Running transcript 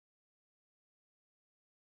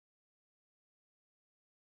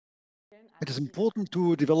it is important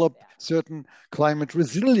to develop certain climate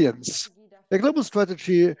resilience. A global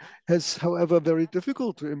strategy is, however, very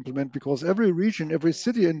difficult to implement because every region, every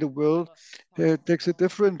city in the world takes it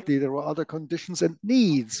differently. There are other conditions and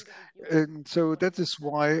needs. And so that is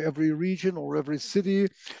why every region or every city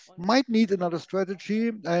might need another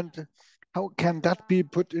strategy. And how can that be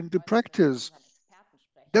put into practice?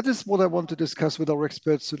 That is what I want to discuss with our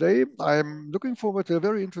experts today. I'm looking forward to a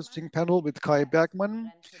very interesting panel with Kai Bergmann.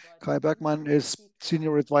 Kai Bergmann is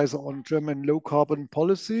senior advisor on German low carbon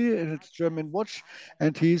policy in its Germanwatch,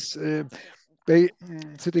 and he's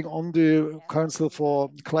sitting on the Council for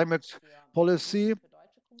Climate Policy.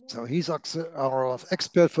 So he's our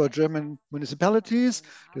expert for German municipalities.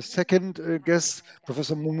 The second guest,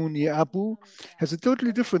 Professor Mumuni Abu, has a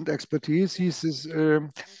totally different expertise. He's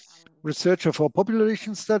researcher for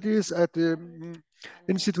population studies at the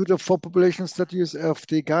Institute for Population Studies of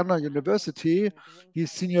the Ghana University.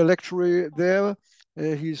 He's senior lecturer there.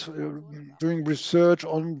 He's doing research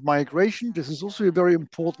on migration. This is also a very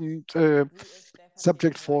important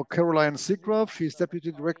subject for Caroline Zickgraf. She's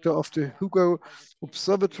deputy director of the Hugo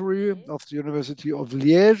Observatory of the University of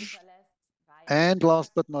Liège. And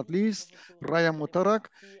last but not least, Raya Muttarak.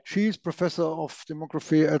 She's professor of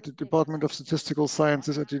demography at the Department of Statistical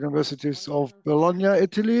Sciences at the Universities of Bologna,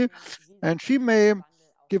 Italy. And she may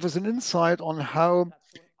give us an insight on how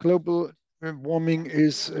global warming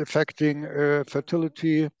is affecting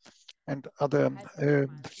fertility and other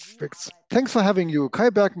effects. Thanks for having you.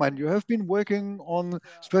 Kai Bergmann, you have been working on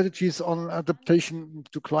strategies on adaptation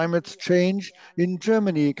to climate change in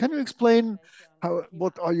Germany. Can you explain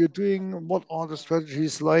what are you doing? What are the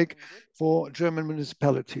strategies like for German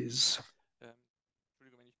municipalities?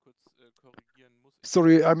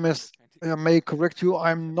 Sorry, I may correct you.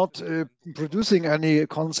 I'm not producing any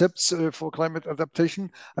concepts for climate adaptation.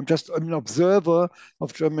 I'm just an observer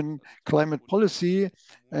of German climate policy,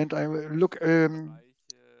 and I look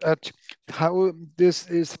at how this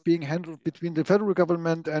is being handled between the federal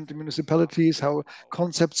government and the municipalities, how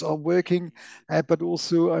concepts are working, but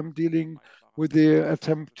also I'm dealing with the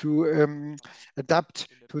attempt to adapt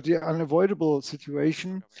to the unavoidable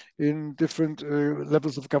situation in different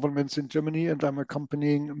levels of governments in Germany. And I'm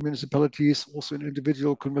accompanying municipalities also in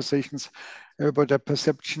individual conversations about their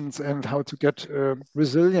perceptions and how to get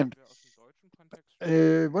resilient.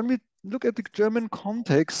 When we look at the German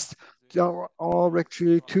context, there are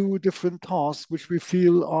actually two different tasks which we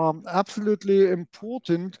feel are absolutely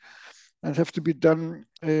important and have to be done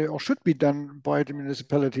or should be done by the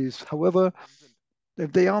municipalities. However,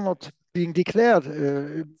 they are not being declared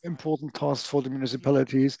important tasks for the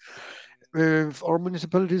municipalities. Our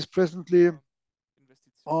municipalities presently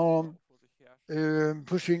are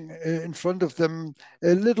pushing in front of them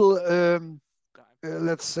a little,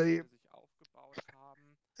 let's say,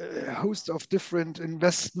 a host of different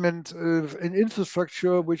investment in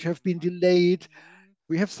infrastructure which have been delayed.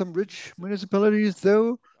 We have some rich municipalities,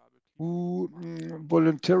 though, who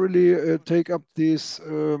voluntarily take up this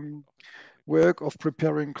work of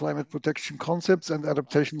preparing climate protection concepts and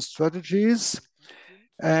adaptation strategies.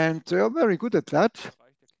 And they are very good at that,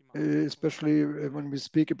 especially when we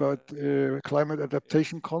speak about climate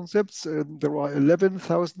adaptation concepts. There are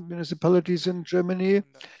 11,000 municipalities in Germany.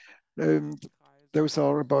 Those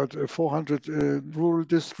are about 400 rural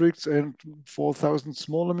districts and 4,000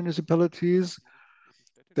 smaller municipalities.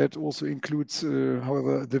 That also includes,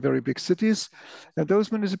 however, the very big cities. And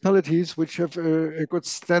those municipalities which have a good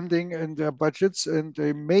standing in their budgets and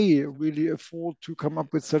they may really afford to come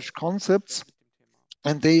up with such concepts,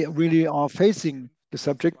 and they really are facing the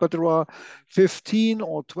subject, but there are 15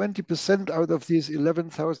 or 20% out of these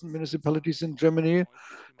 11,000 municipalities in Germany.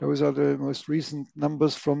 Those are the most recent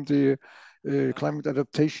numbers from the Climate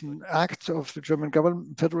Adaptation Act of the German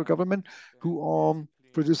federal government, who are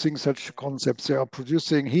producing such concepts. They are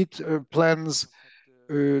producing heat plans,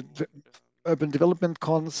 urban development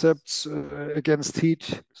concepts against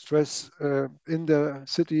heat stress in the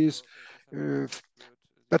cities,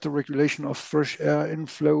 better regulation of fresh air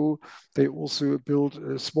inflow. They also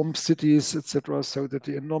build swamp cities, etc., so that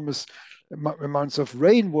the enormous amounts of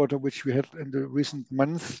rainwater which we had in the recent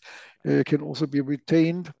months can also be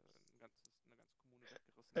retained.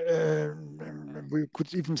 We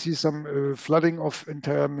could even see some flooding of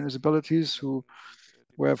entire municipalities who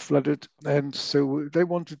were flooded, and so they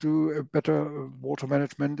want to do a better water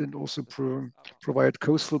management and also provide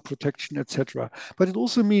coastal protection, etc. But it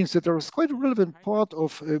also means that there is quite a relevant part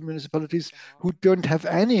of municipalities who don't have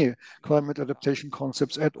any climate adaptation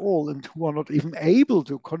concepts at all and who are not even able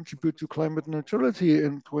to contribute to climate neutrality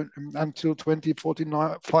until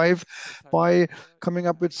 2045 by coming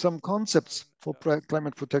up with some concepts. for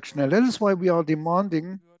climate protection. And that is why we are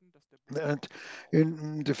demanding that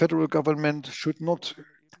the federal government should not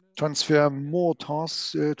transfer more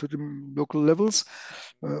tasks to the local levels,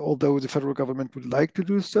 although the federal government would like to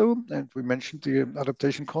do so. And we mentioned the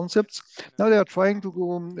adaptation concepts. Now they are trying to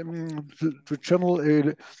go to channel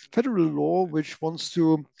a federal law which wants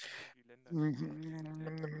to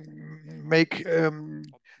make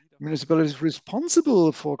municipalities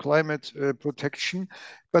responsible for climate protection,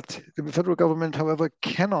 but the federal government, however,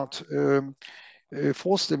 cannot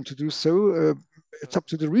force them to do so. It's up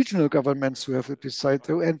to the regional governments who have to decide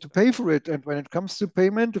though and to pay for it. And when it comes to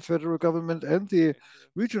payment, the federal government and the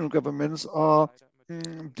regional governments are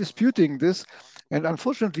disputing this. And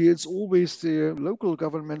unfortunately, it's always the local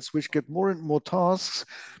governments which get more and more tasks,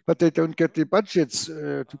 but they don't get the budgets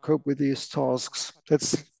to cope with these tasks.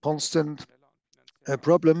 That's constant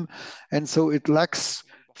problem. And so it lacks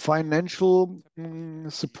financial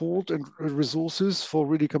support and resources for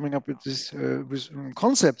really coming up with these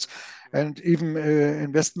concepts. And even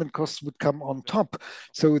investment costs would come on top,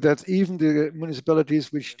 so that even the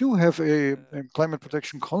municipalities which do have a climate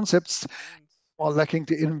protection concepts are lacking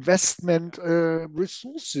the investment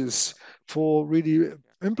resources for really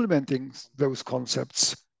implementing those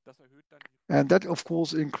concepts. And that, of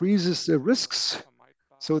course, increases the risks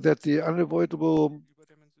so that the unavoidable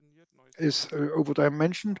is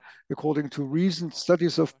over-dimensioned. According to recent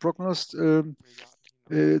studies of prognost,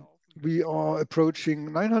 we are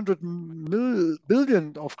approaching 900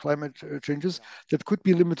 billion of climate changes that could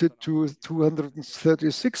be limited to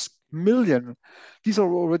 236 million. These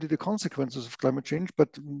are already the consequences of climate change,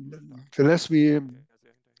 but the less we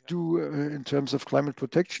do in terms of climate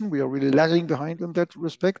protection, we are really lagging behind in that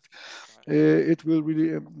respect. It will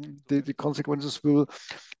really, the consequences will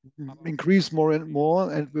increase more and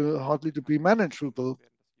more and will hardly to be manageable.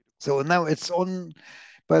 So now it's on,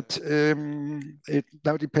 but it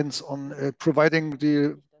now depends on providing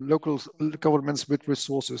the local governments with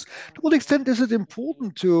resources. To what extent is it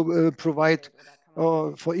important to provide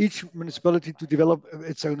for each municipality to develop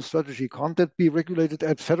its own strategy? Can't that be regulated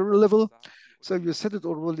at federal level? So you said it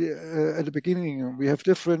already at the beginning. We have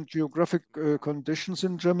different geographic conditions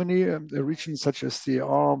in Germany. A region such as the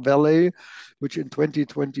Ahr Valley, which in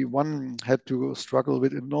 2021 had to struggle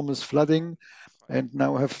with enormous flooding, and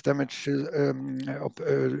now have damage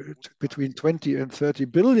between 20 and 30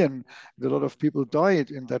 billion. A lot of people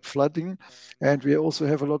died in that flooding, and we also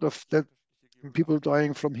have a lot of that people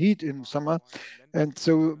dying from heat in summer. And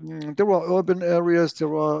so there are urban areas,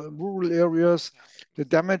 there are rural areas. The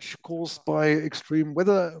damage caused by extreme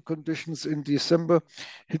weather conditions in December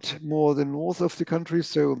hit more the north of the country.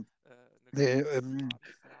 So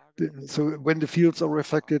when the fields are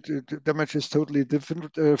affected, the damage is totally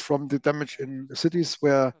different from the damage in cities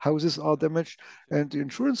where houses are damaged. And the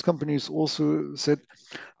insurance companies also said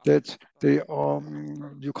that they are,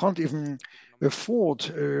 you can't even afford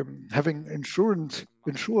having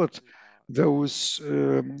insured those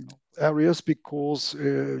areas because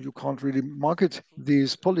you can't really market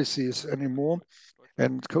these policies anymore.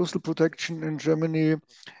 And coastal protection in Germany,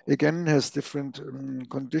 again, has different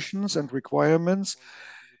conditions and requirements.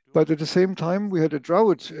 But at the same time, we had a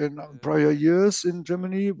drought in prior years in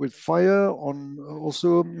Germany with fire on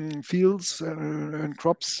also fields and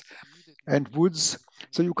crops and woods.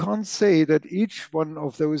 So you can't say that each one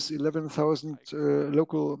of those 11,000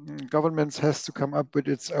 local governments has to come up with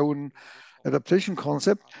its own adaptation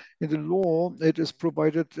concept. In the law, it is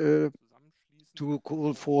provided to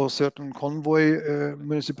call for certain convoy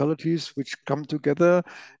municipalities which come together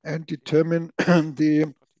and determine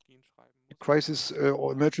the crisis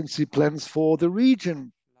or emergency plans for the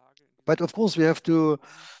region. But of course, we have to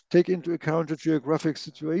take into account the geographic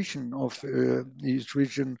situation of each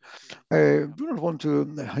region. I do not want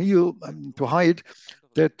to hide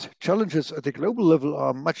that challenges at the global level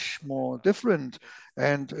are much more different,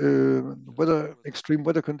 and extreme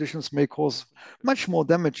weather conditions may cause much more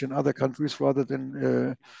damage in other countries rather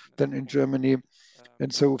than in Germany.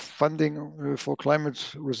 And so funding for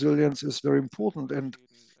climate resilience is very important, and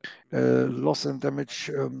loss and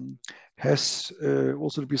damage has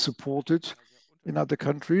also to be supported in other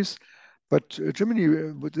countries. But Germany,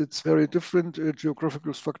 with its very different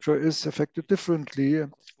geographical structure, is affected differently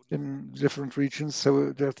in different regions.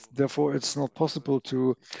 So therefore, it's not possible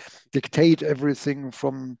to dictate everything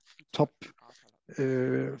from top.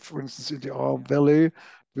 For instance, in the Ahr Valley,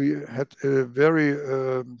 we had a very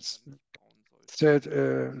sad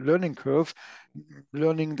learning curve,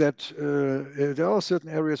 learning that there are certain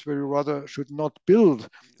areas where you rather should not build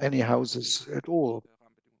any houses at all.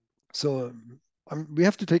 So we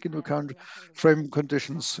have to take into account frame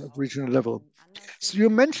conditions at regional level. So you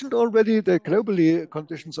mentioned already that globally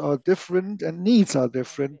conditions are different and needs are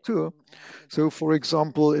different too. So for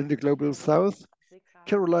example, in the global south,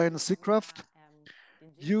 Caroline Zickgraf,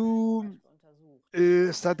 you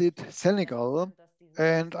studied Senegal,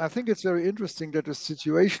 and I think it's very interesting that the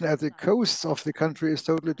situation at the coasts of the country is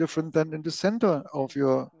totally different than in the center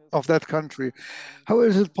of that country. How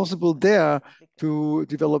is it possible there to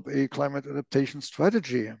develop a climate adaptation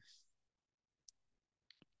strategy?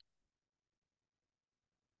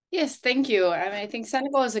 Yes, thank you. I mean, I think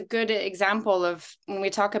Senegal is a good example of when we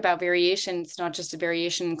talk about variation, it's not just a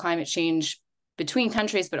variation in climate change between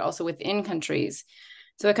countries, but also within countries.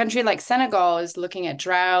 So a country like Senegal is looking at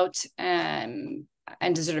drought and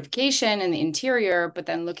desertification in the interior, but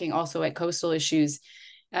then looking also at coastal issues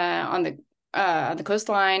on the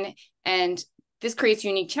coastline. And this creates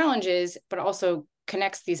unique challenges, but also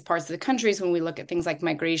connects these parts of the countries when we look at things like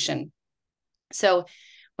migration. So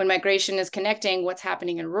when migration is connecting what's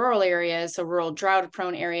happening in rural areas, so rural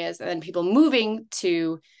drought-prone areas, and then people moving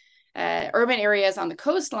to urban areas on the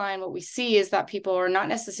coastline, what we see is that people are not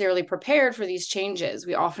necessarily prepared for these changes.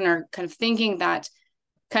 We often are kind of thinking that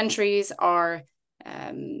countries are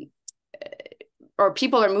or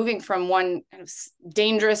people are moving from one kind of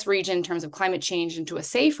dangerous region in terms of climate change into a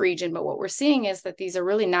safe region. But what we're seeing is that these are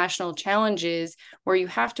really national challenges where you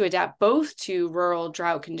have to adapt both to rural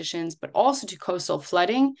drought conditions, but also to coastal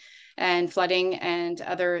flooding and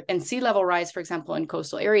sea level rise, for example, in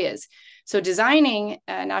coastal areas. So designing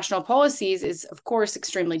national policies is, of course,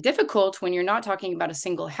 extremely difficult when you're not talking about a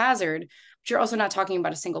single hazard, but you're also not talking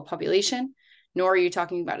about a single population, nor are you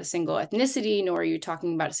talking about a single ethnicity, nor are you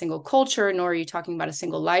talking about a single culture, nor are you talking about a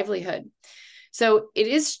single livelihood. So it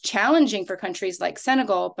is challenging for countries like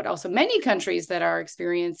Senegal, but also many countries that are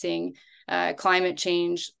experiencing climate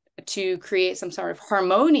change to create some sort of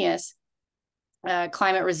harmonious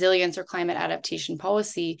climate resilience or climate adaptation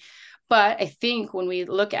policy. But I think when we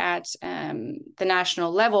look at the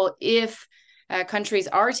national level, if countries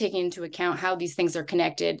are taking into account how these things are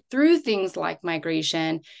connected through things like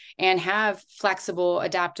migration and have flexible,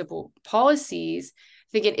 adaptable policies, I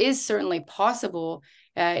think it is certainly possible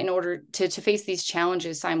in order to face these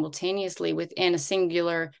challenges simultaneously within a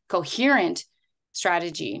singular, coherent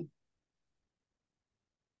strategy.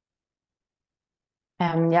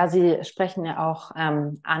 Ja, Sie sprechen ja auch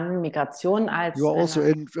an Migration als You are also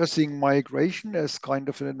addressing migration as kind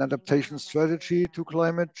of an adaptation strategy to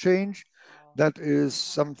climate change. That is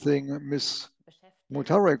something Ms.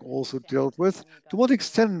 Muttarak also dealt with. To what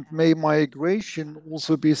extent may migration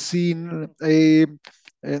also be seen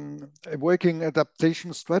in a working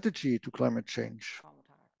adaptation strategy to climate change?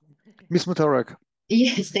 Ms. Muttarak.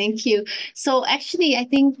 Yes, thank you. So actually, I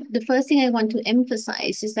think the first thing I want to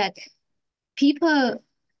emphasize is that people,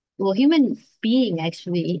 well, human being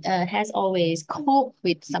actually has always coped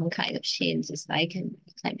with some kind of changes, like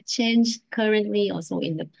climate change currently, also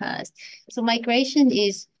in the past. So migration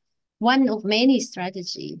is one of many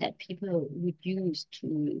strategies that people would use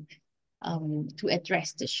to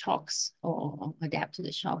address the shocks or adapt to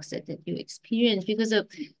the shocks that you experience, because of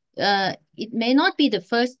it may not be the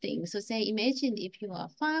first thing. So say, imagine if you are a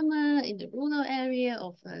farmer in the rural area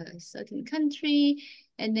of a certain country,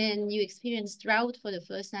 and then you experience drought for the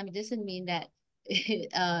first time. It doesn't mean that in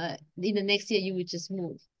the next year you would just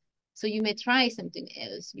move. So you may try something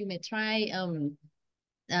else. You may try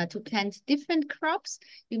to plant different crops.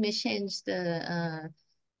 You may change the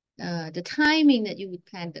timing that you would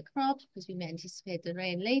plant the crops, because we may anticipate the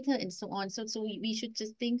rain later and so on. So we should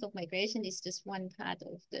just think of migration is just one part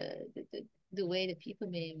of the way that people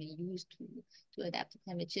may use to adapt to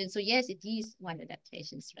climate change. So yes, it is one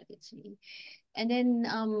adaptation strategy. And then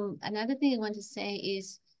another thing I want to say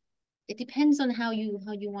is it depends on how you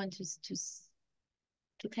want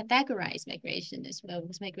to categorize migration as well,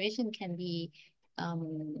 because migration can be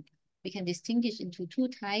we can distinguish into two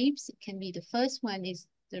types. It can be, the first one is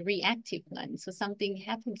the reactive one. So something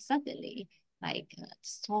happens suddenly, like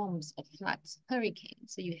storms or floods,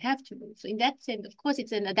 hurricanes. So you have to move. So in that sense, of course,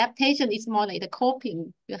 it's an adaptation. It's more like the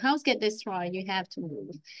coping. Your house gets destroyed, you have to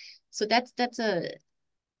move. So that's a,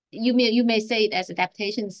 you may say it as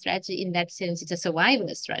adaptation strategy. In that sense, it's a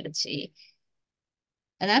survival strategy.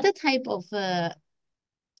 Another type of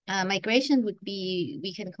migration would be,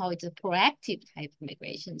 we can call it a proactive type of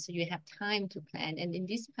migration. So you have time to plan. And in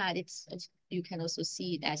this part, you can also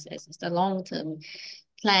see it as the long-term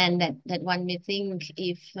plan that one may think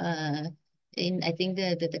if, I think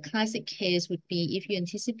the classic case would be if you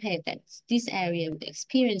anticipate that this area would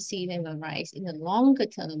experience sea level rise in the longer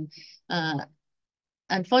term,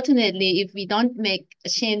 unfortunately, if we don't make a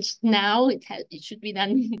change now, it should be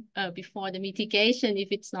done before the mitigation. If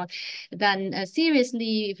it's not done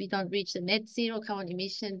seriously, if we don't reach the net zero carbon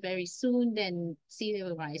emission very soon, then sea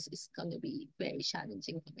level rise is going to be very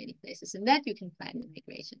challenging for many places. And that you can plan the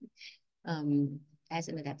migration as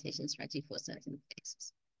an adaptation strategy for certain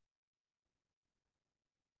places.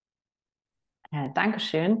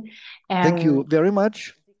 Dankeschön. Thank you very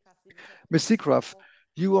much. Ms. Zickgraf,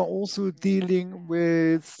 you are also dealing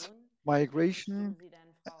with migration.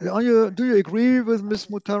 Do you agree with Ms.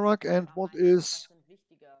 Muttarak, and what is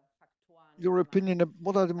your opinion?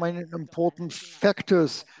 What are the main important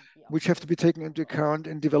factors which have to be taken into account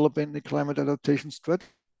in developing the climate adaptation strategy?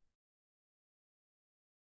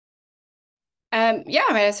 Yeah,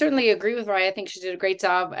 I mean, I certainly agree with Raya. I think she did a great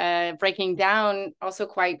job breaking down also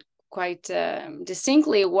quite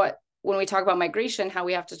distinctly when we talk about migration, how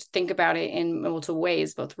we have to think about it in multiple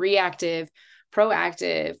ways, both reactive,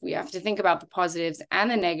 proactive. We have to think about the positives and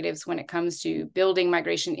the negatives when it comes to building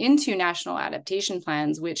migration into national adaptation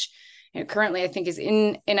plans, which currently I think is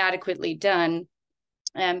inadequately done.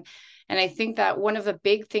 And I think that one of the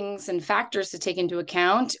big things and factors to take into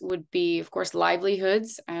account would be, of course,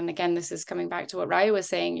 livelihoods. And again, this is coming back to what Raya was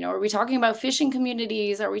saying. Are we talking about fishing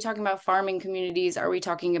communities? Are we talking about farming communities? Are we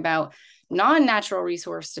talking about non-natural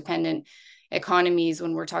resource dependent economies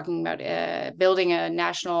when we're talking about building a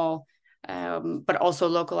national but also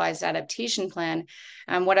localized adaptation plan?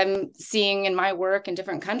 What I'm seeing in my work in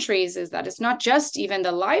different countries is that it's not just even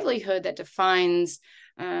the livelihood that defines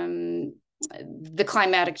the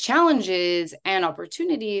climatic challenges and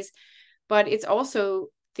opportunities, but it's also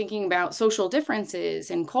thinking about social differences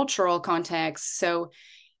and cultural contexts. So,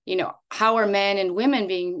 how are men and women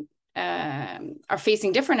being are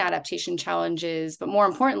facing different adaptation challenges, but more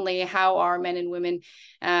importantly, how are men and women,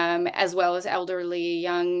 as well as elderly,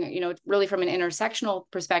 young, really from an intersectional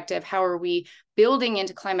perspective, how are we building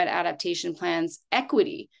into climate adaptation plans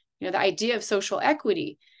equity, the idea of social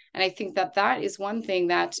equity? And I think that that is one thing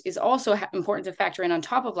that is also important to factor in on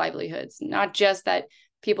top of livelihoods, not just that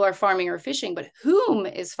people are farming or fishing, but whom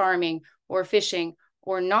is farming or fishing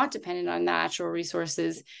or not dependent on natural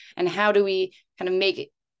resources. And how do we kind of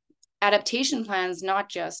make adaptation plans not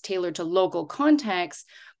just tailored to local contexts,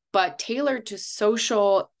 but tailored to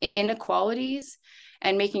social inequalities,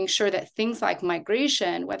 and making sure that things like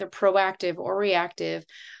migration, whether proactive or reactive,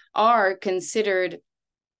 are considered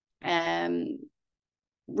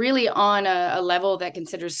really on a level that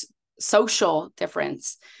considers social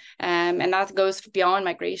difference. And that goes beyond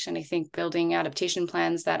migration. I think building adaptation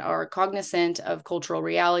plans that are cognizant of cultural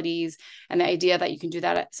realities and the idea that you can do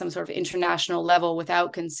that at some sort of international level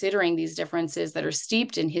without considering these differences that are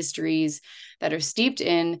steeped in histories, that are steeped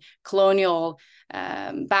in colonial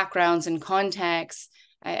backgrounds and contexts.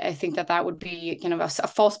 I think that would be kind of a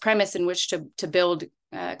false premise in which to build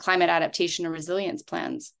climate adaptation or resilience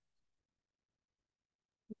plans.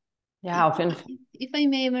 Yeah, if I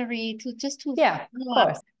may, Marie, to yeah, of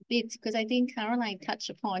course. a bit, because I think Caroline touched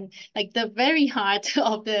upon like the very heart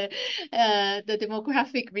of the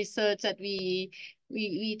demographic research that we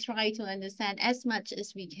try to understand as much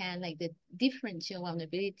as we can, like the differential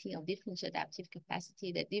vulnerability or differential adaptive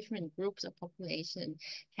capacity that different groups of population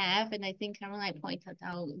have. And I think Caroline pointed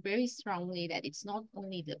out very strongly that it's not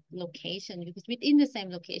only the location, because within the same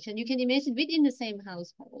location, you can imagine within the same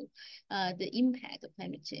household, the impact of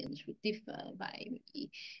climate change would differ by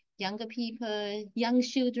younger people. Young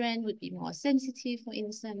children would be more sensitive, for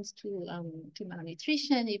instance, to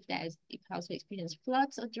malnutrition if household experience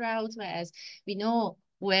floods or droughts, whereas we know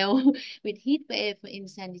well with heat wave, for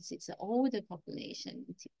instance, it's an older population,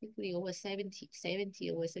 typically over 70,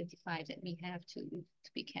 over 75, that we have to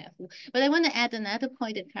be careful. But I want to add another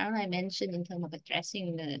point that Caroline mentioned in terms of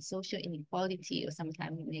addressing the social inequality, or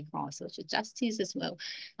sometimes we may call social justice as well.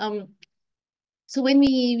 So when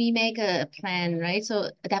we make a plan, right? So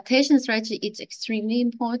adaptation strategy, it's extremely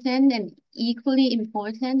important, and equally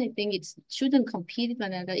important, I think it shouldn't compete with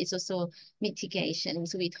one another. It's also mitigation.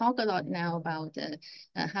 So we talk a lot now about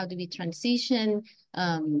how do we transform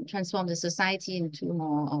the society into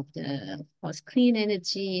more of the, of course, clean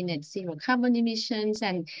energy, net zero carbon emissions,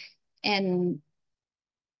 and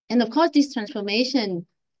of course this transformation,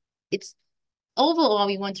 it's overall,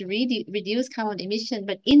 we want to reduce carbon emission,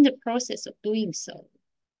 but in the process of doing so,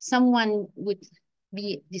 someone would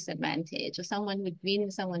be disadvantaged, or someone would win,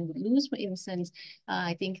 someone would lose, for instance.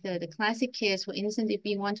 I think the classic case, for instance, if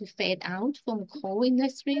we want to fade out from coal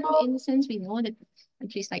industry, for instance, we know that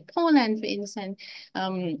countries like Poland, for instance,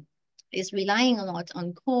 is relying a lot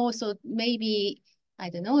on coal. So maybe I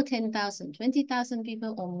don't know, 10,000, 20,000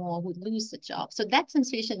 people or more would lose the job. So that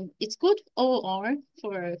transition, it's good overall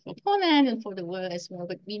for Poland and for the world as well.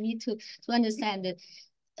 But we need to understand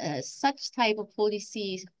that such type of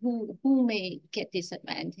policies, who may get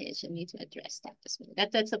disadvantage, and need to address that as well.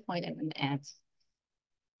 That's the point I want to add.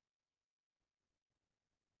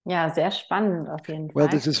 Ja, sehr spannend auf jeden Well,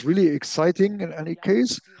 Fall. this is really exciting in any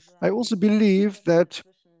case. I also believe that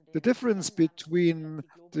the difference between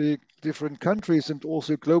the different countries and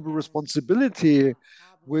also global responsibility,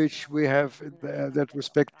 which we have in that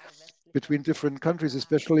respect between different countries,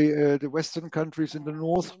 especially the Western countries in the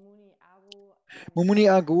north. Mumuni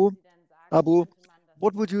Abu,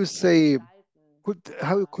 what would you say?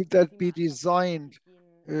 How could that be designed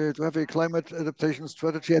to have a climate adaptation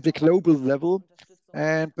strategy at a global level?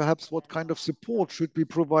 And perhaps what kind of support should we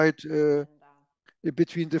provide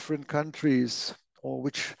between different countries, or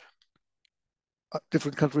which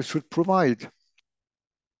different countries should provide?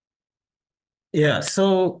 Yeah,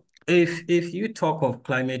 so if you talk of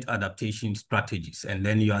climate adaptation strategies, and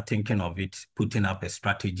then you are thinking of it, putting up a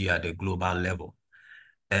strategy at a global level,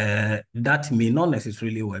 that may not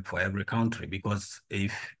necessarily work for every country, because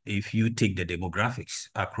if you take the demographics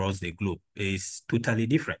across the globe, it's totally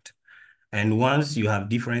different. And once you have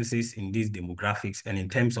differences in these demographics and in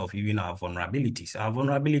terms of even our vulnerabilities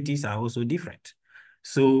are also different.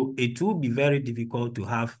 So it will be very difficult to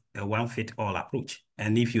have a one-fit-all approach.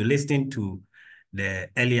 And if you listen to the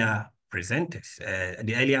earlier presenters,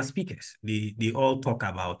 the earlier speakers, they all talk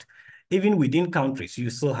about, even within countries, you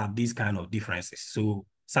still have these kind of differences. So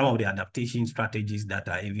some of the adaptation strategies that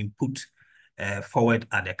are even put forward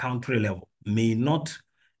at the country level may not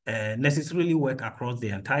necessarily work across the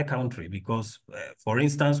entire country, because, for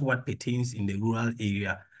instance, what pertains in the rural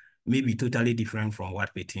area may be totally different from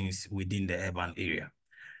what pertains within the urban area.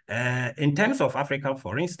 In terms of Africa,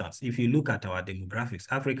 for instance, if you look at our demographics,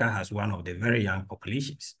 Africa has one of the very young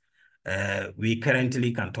populations. We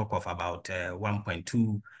currently can talk of about over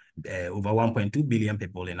 1.2 billion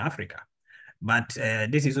people in Africa. But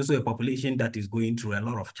this is also a population that is going through a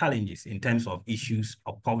lot of challenges in terms of issues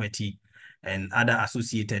of poverty and other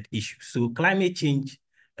associated issues. So climate change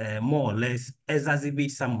more or less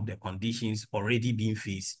exacerbates some of the conditions already being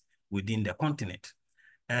faced within the continent.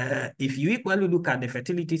 If you equally look at the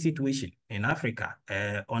fertility situation in Africa,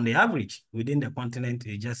 on the average within the continent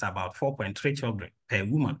is just about 4.3 children per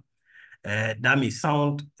woman. That may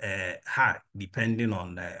sound high depending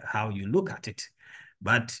on how you look at it,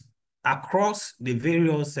 but across the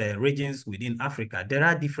various regions within Africa, there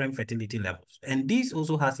are different fertility levels. And this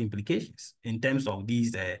also has implications in terms of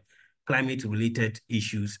these climate-related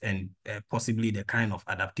issues and possibly the kind of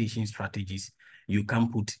adaptation strategies you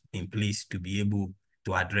can put in place to be able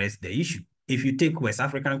to address the issue. If you take West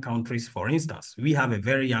African countries, for instance, we have a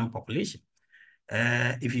very young population.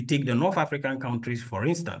 If you take the North African countries, for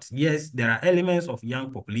instance, yes, there are elements of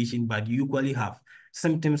young population, but you equally have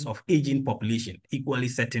symptoms of aging population equally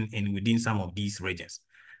setting in within some of these regions.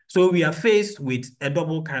 So we are faced with a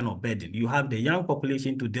double kind of burden. You have the young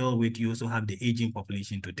population to deal with, you also have the aging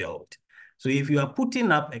population to deal with. So if you are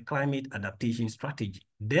putting up a climate adaptation strategy,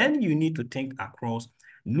 then you need to think across,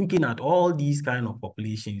 looking at all these kind of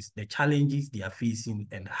populations, the challenges they are facing,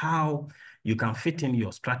 and how you can fit in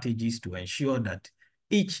your strategies to ensure that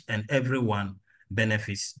each and every one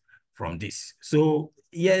benefits from this. So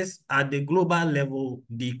yes, at the global level,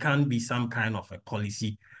 there can be some kind of a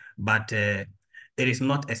policy, but it is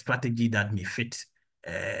not a strategy that may fit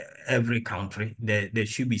every country. There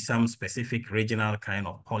should be some specific regional kind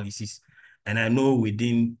of policies. And I know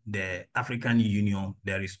within the African Union,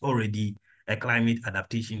 there is already a climate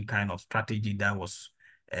adaptation kind of strategy that was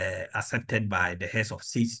accepted by the heads of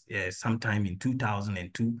states sometime in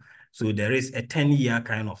 2002. So there is a 10-year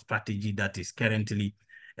kind of strategy that is currently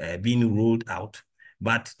being rolled out.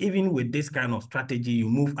 But even with this kind of strategy, you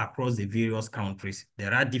move across the various countries,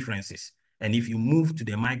 there are differences. And if you move to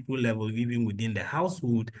the micro level, even within the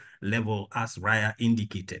household level, as Raya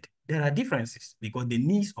indicated, there are differences, because the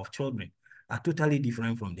needs of children are totally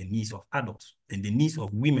different from the needs of adults, and the needs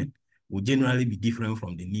of women will generally be different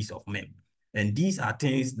from the needs of men. And these are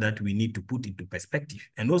things that we need to put into perspective,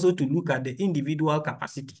 and also to look at the individual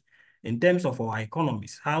capacity in terms of our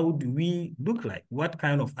economies. How do we look like? What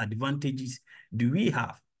kind of advantages do we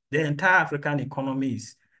have? The entire African economy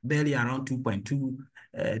is barely around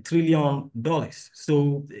 $2.2 trillion.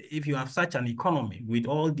 So if you have such an economy with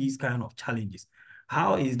all these kind of challenges,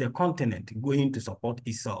 how is the continent going to support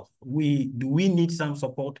itself? Do we need some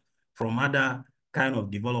support from other kind of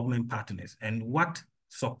development partners? And what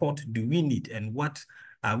support do we need? And what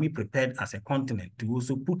are we prepared as a continent to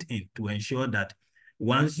also put in to ensure that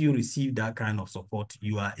once you receive that kind of support,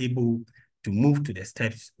 you are able to move to the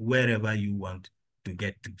steps wherever you want to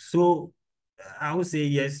get to. So I would say,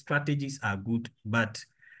 yes, strategies are good, but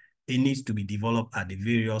it needs to be developed at the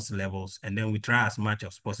various levels. And then we try as much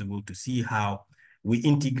as possible to see how we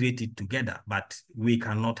integrate it together, but we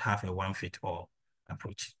cannot have a one-fit-all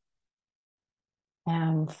approach.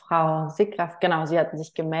 Frau Zickgraf, genau, Sie hatten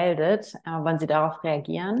sich gemeldet. Wollen Sie darauf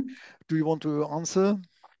reagieren? Do you want to answer?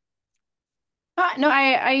 No,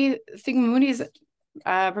 I think Mumuni's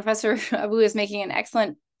Professor Abu is making an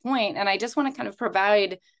excellent point, and I just want to kind of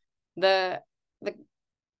provide the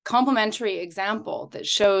complementary example that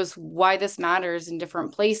shows why this matters in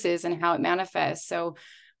different places and how it manifests. So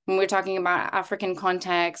when we're talking about African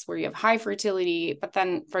context where you have high fertility, but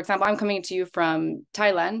then, for example, I'm coming to you from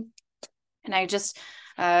Thailand, and I just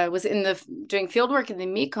was doing fieldwork in the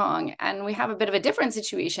Mekong, and we have a bit of a different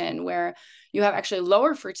situation where you have actually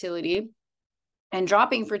lower fertility and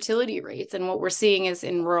dropping fertility rates. And what we're seeing is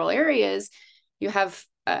in rural areas, you have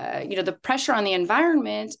the pressure on the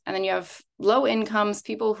environment, and then you have low incomes,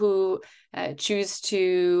 people who choose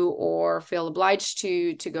to or feel obliged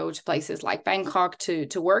to go to places like Bangkok to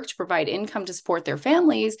work, to provide income to support their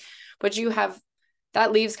families. But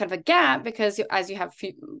that leaves kind of a gap, because as you have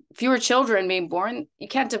fewer children being born, you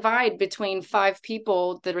can't divide between 5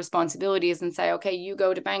 people the responsibilities and say, okay, you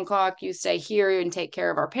go to Bangkok, you stay here and take care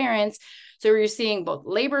of our parents. So you're seeing both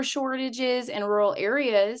labor shortages in rural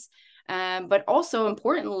areas, but also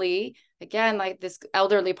importantly, again, like this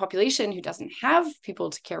elderly population who doesn't have people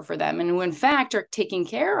to care for them, and who in fact are taking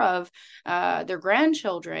care of their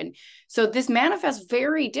grandchildren. So this manifests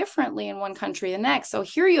very differently in one country and the next. So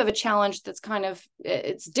here you have a challenge that's kind of,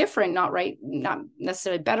 it's different, not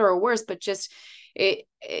necessarily better or worse, but just it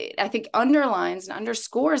I think underlines and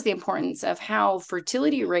underscores the importance of how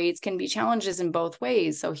fertility rates can be challenges in both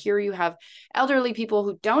ways. So here you have elderly people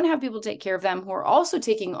who don't have people to take care of them, who are also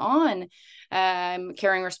taking on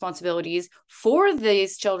caring responsibilities for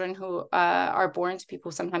these children who are born to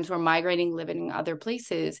people sometimes who are migrating, living in other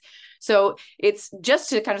places. So it's just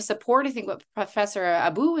to kind of support, I think, what Professor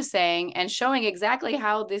Abu was saying, and showing exactly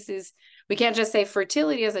how this is, we can't just say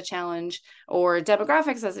fertility as a challenge or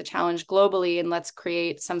demographics as a challenge globally, and let's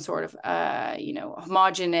create some sort of,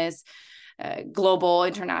 homogenous global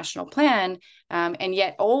international plan. And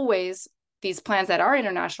yet always these plans that are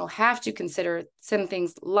international have to consider some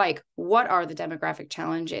things like, what are the demographic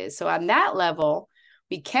challenges? So on that level,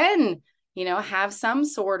 we can, have some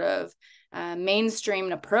sort of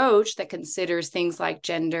mainstream approach that considers things like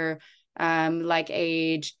gender, like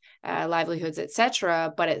age, livelihoods,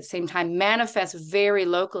 etc., but at the same time manifests very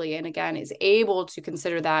locally, and again is able to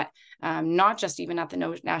consider that not just even at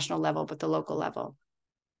the national level, but the local level.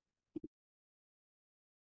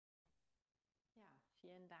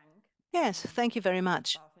 Yes, thank you very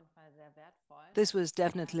much. This was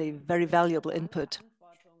definitely very valuable input.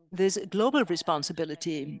 This global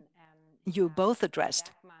responsibility you both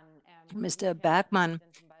addressed. Mr. Bergmann,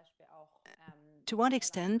 to what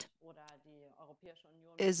extent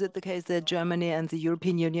is it the case that Germany and the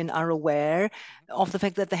European Union are aware of the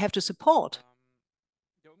fact that they have to support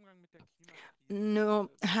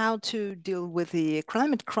how to deal with the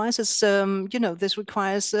climate crisis? This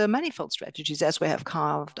requires manifold strategies, as we have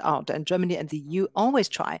carved out. And Germany and the EU always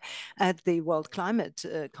try at the World Climate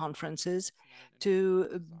Conferences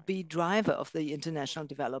to be driver of the international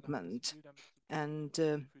development. And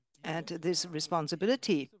at this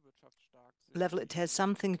responsibility level, it has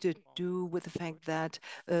something to do with the fact that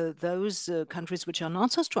those countries which are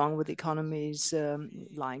not so strong with economies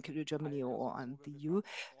like Germany or the EU,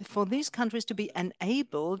 for these countries to be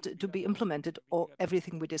enabled to be implemented or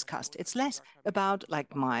everything we discussed. It's less about,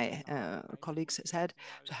 like my colleagues said,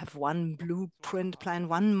 to have one blueprint plan,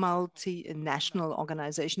 one multinational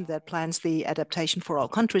organization that plans the adaptation for all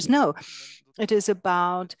countries. No, it is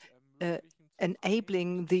about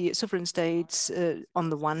enabling the sovereign states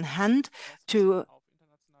on the one hand to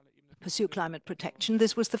pursue climate protection.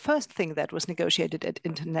 This was the first thing that was negotiated at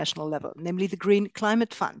international level, namely the Green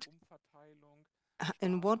Climate Fund.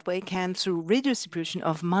 In what way can, through redistribution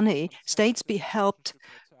of money, states be helped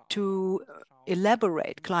to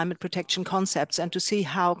elaborate climate protection concepts and to see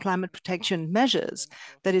how climate protection measures,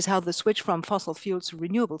 that is, how the switch from fossil fuels to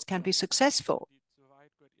renewables, can be successful?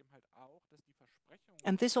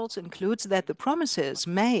 And this also includes that the promises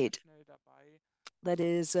made, that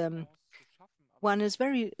is, one is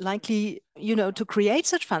very likely, to create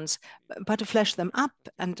such funds, but to flesh them up.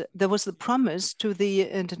 And there was the promise to the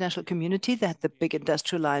international community that the big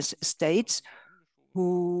industrialized states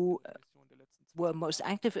who were most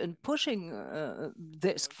active in pushing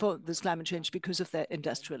this climate change because of their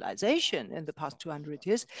industrialization in the past 200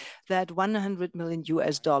 years, that $100 million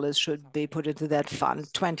should be put into that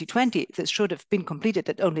fund 2020. This should have been completed,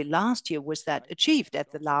 and only last year was that achieved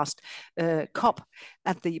at the last COP.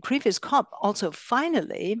 At the previous COP, also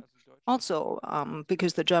finally,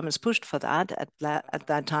 because the Germans pushed for that at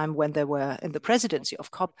that time when they were in the presidency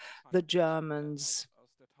of COP, the Germans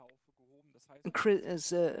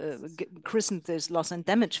christened this loss and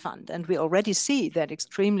damage fund. And we already see that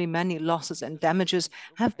extremely many losses and damages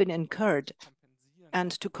have been incurred.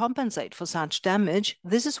 And to compensate for such damage,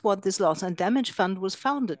 this is what this loss and damage fund was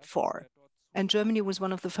founded for. And Germany was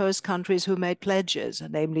one of the first countries who made pledges,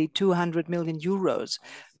 namely 200 million euros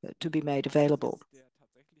to be made available.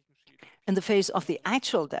 In the face of the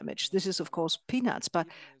actual damage, this is of course peanuts, but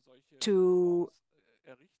to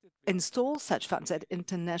install such funds at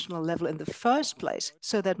international level in the first place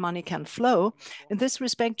so that money can flow. In this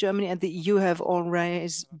respect, Germany and the EU have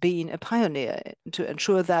always been a pioneer to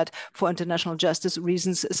ensure that for international justice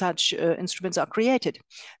reasons such instruments are created.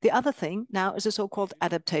 The other thing now is a so-called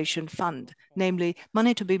adaptation fund, namely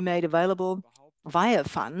money to be made available via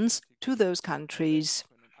funds to those countries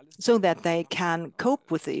so that they can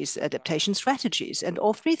cope with these adaptation strategies. And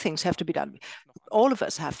all three things have to be done. All of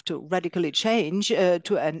us have to radically change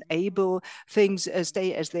to enable things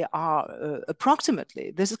stay as they are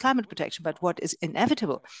approximately. This is climate protection, but what is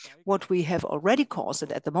inevitable, what we have already caused,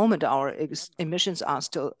 and at the moment our emissions are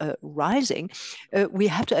still rising, we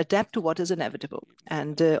have to adapt to what is inevitable.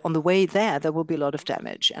 And on the way there will be a lot of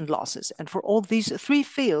damage and losses. And for all these three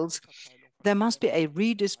fields, there must be a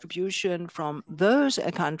redistribution from those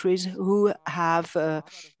countries who have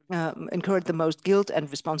incurred the most guilt and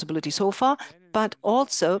responsibility so far, but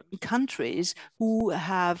also countries who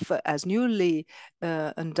have, as newly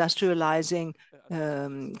industrializing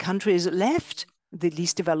countries, left the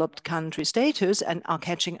least developed country status and are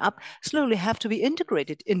catching up, slowly have to be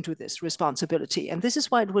integrated into this responsibility. And this is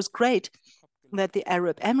why it was great that the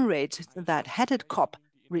Arab Emirates that headed COP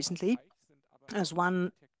recently, as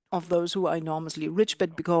one of those who are enormously rich,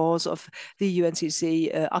 but because of the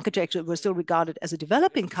UNCC architecture were still regarded as a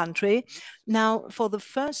developing country, now for the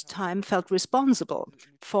first time felt responsible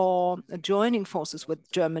for joining forces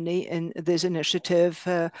with Germany in this initiative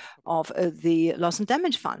of the Loss and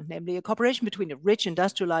Damage Fund, namely a cooperation between a rich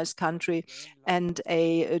industrialized country and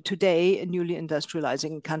a today newly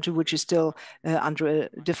industrializing country, which is still under a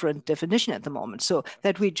different definition at the moment. So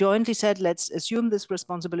that we jointly said, let's assume this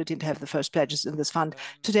responsibility and have the first pledges in this fund.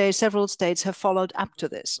 Today, several states have followed up to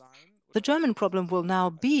this. The German problem will now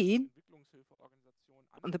be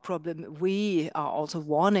the problem we are also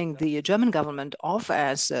warning the German government of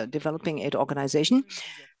as a developing aid organization,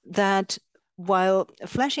 that while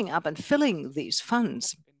fleshing up and filling these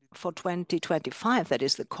funds for 2025, that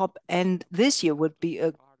is the COP, and this year would be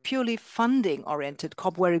a purely funding-oriented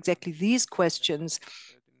COP where exactly these questions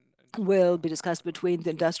will be discussed between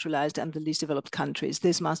the industrialized and the least developed countries.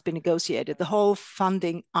 This must be negotiated, the whole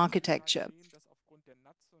funding architecture.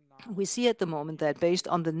 We see at the moment that based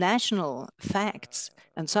on the national facts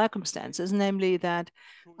and circumstances, namely that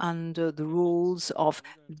under the rules of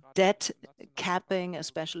debt capping,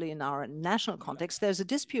 especially in our national context, there's a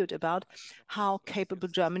dispute about how capable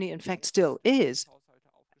Germany in fact still is.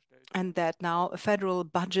 And that now federal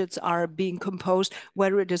budgets are being composed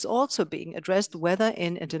where it is also being addressed whether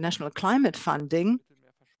in international climate funding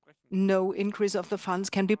no increase of the funds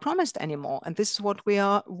can be promised anymore. And this is what we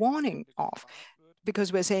are warning of,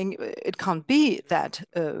 because we're saying it can't be that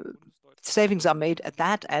savings are made at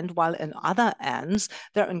that end, while in other ends,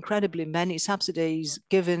 there are incredibly many subsidies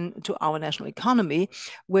given to our national economy,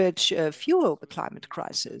 which fuel the climate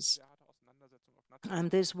crisis.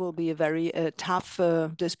 And this will be a very tough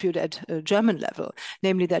dispute at German level,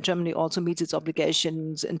 namely that Germany also meets its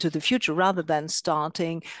obligations into the future rather than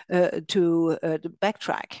starting to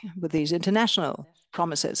backtrack with these international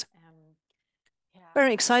promises.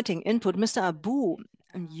 Very exciting input. Mr. Abu,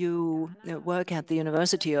 you work at the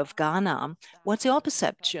University of Ghana. What's your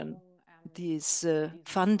perception? This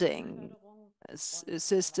funding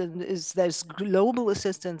assistance, is there's global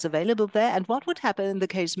assistance available there? And what would happen in the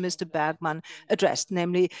case Mr. Bergmann addressed,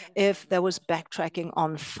 namely if there was backtracking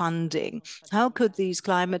on funding? How could these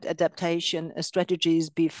climate adaptation strategies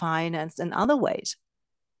be financed in other ways?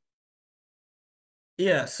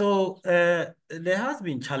 Yeah, so there has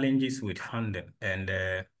been challenges with funding, and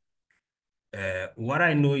what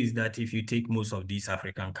I know is that if you take most of these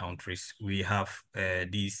African countries, we have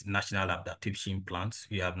these national adaptation plans,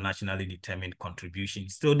 we have nationally determined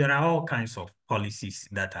contributions. So there are all kinds of policies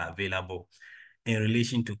that are available in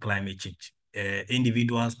relation to climate change.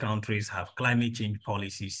 individuals, countries have climate change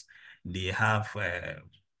policies. They have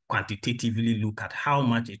quantitatively look at how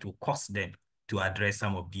much it will cost them to address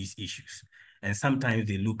some of these issues. And sometimes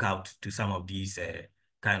they look out to some of these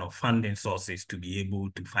kind of funding sources to be able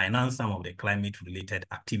to finance some of the climate-related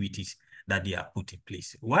activities that they have put in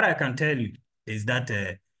place. What I can tell you is that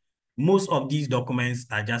most of these documents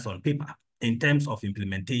are just on paper. In terms of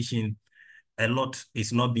implementation, a lot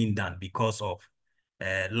is not being done because of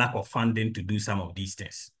lack of funding to do some of these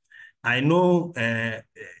things. I know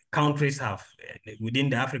countries have, within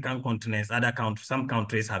the African continents, some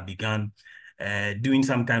countries have begun doing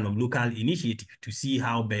some kind of local initiative to see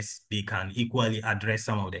how best they can equally address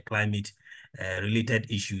some of the climate related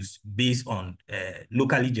issues based on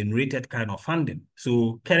locally generated kind of funding.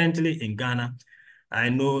 So currently in Ghana, I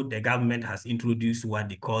know the government has introduced what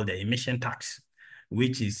they call the emission tax,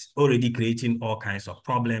 which is already creating all kinds of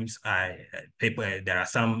problems. There are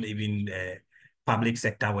some even public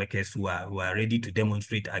sector workers who are ready to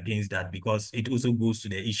demonstrate against that, because it also goes to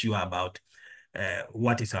the issue about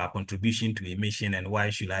what is our contribution to emission and why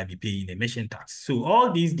should I be paying emission tax. So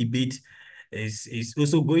all these debates is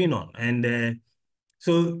also going on. And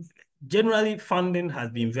so generally funding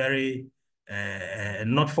has been very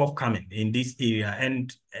not forthcoming in this area.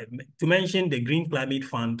 And to mention the Green Climate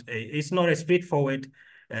Fund, it's not a straightforward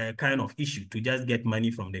kind of issue to just get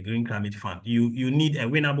money from the Green Climate Fund. You need a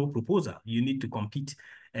winnable proposal. You need to compete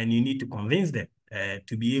and you need to convince them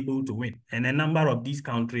to be able to win. And a number of these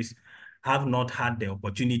countries have not had the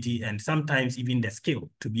opportunity and sometimes even the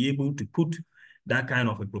skill to be able to put that kind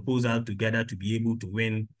of a proposal together to be able to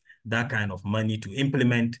win that kind of money to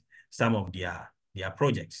implement some of their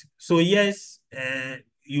projects. So yes,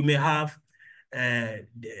 you may have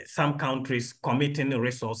some countries committing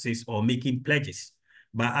resources or making pledges,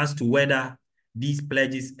 but as to whether these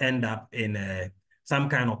pledges end up in some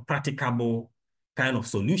kind of practicable kind of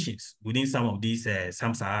solutions within some of these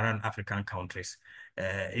sub-Saharan African countries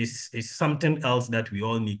is something else that we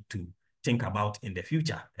all need to think about in the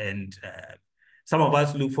future. And some of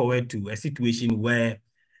us look forward to a situation where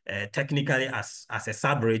technically as a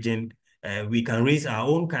sub-region, we can raise our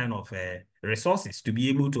own kind of resources to be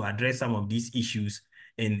able to address some of these issues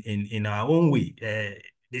in our own way.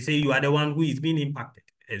 They say you are the one who is being impacted.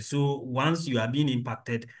 So once you are being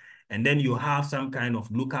impacted, and then you have some kind of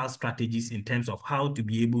local strategies in terms of how to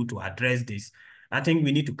be able to address this, I think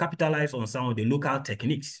we need to capitalize on some of the local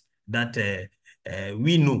techniques that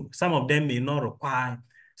we know. Some of them may not require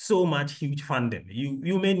so much huge funding.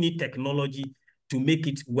 You may need technology to make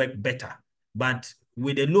it work better, but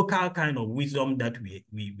with the local kind of wisdom that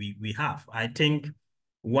we have, I think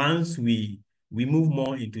once we move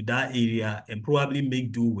more into that area and probably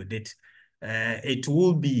make do with it, it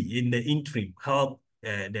will be in the interim help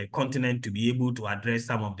the continent to be able to address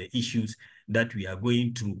some of the issues that we are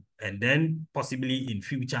going through. And then possibly in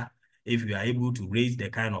future, if we are able to raise the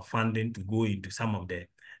kind of funding to go into some of the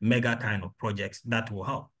mega kind of projects, that will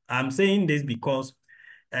help. I'm saying this because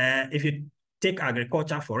if you take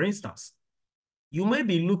agriculture, for instance, you may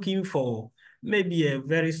be looking for maybe a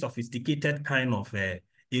very sophisticated kind of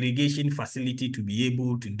irrigation facility to be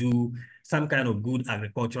able to do some kind of good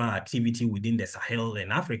agricultural activity within the Sahel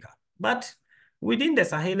and Africa. But within the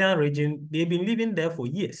Sahelian region, they've been living there for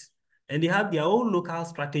years, and they have their own local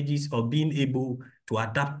strategies of being able to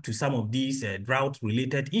adapt to some of these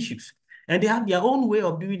drought-related issues. And they have their own way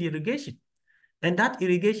of doing irrigation. And that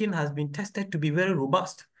irrigation has been tested to be very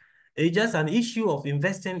robust. It's just an issue of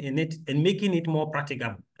investing in it and making it more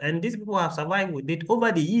practicable. And these people have survived with it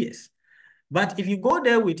over the years. But if you go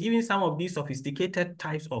there with even some of these sophisticated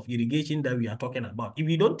types of irrigation that we are talking about, if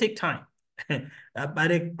you don't take time, by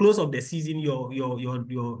the close of the season, your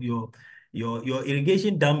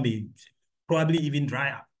irrigation dam may probably even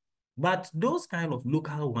dry up. But those kind of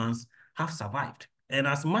local ones have survived. And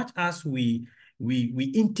as much as we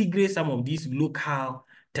integrate some of these local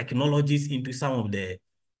technologies into some of the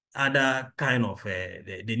other kind of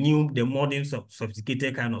the modern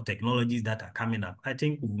sophisticated kind of technologies that are coming up, I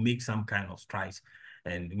think we'll make some kind of strides,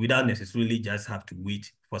 and without necessarily just have to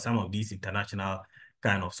wait for some of these international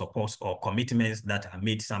kind of supports or commitments that are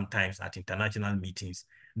made sometimes at international meetings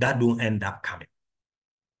that don't end up coming.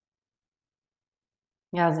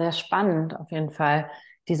 Ja, sehr spannend auf jeden Fall,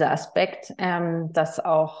 dieser Aspekt, dass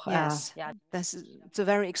auch yes, it's a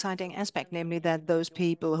very exciting aspect, namely that those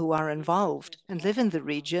people who are involved and live in the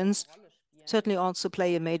regions certainly also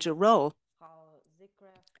play a major role.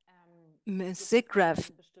 Ms. Zickgraf,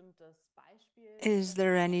 is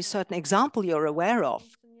there any certain example you're aware of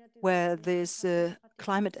where this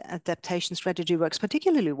climate adaptation strategy works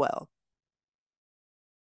particularly well?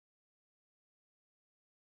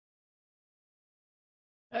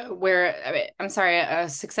 I'm sorry, a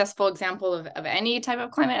successful example of any type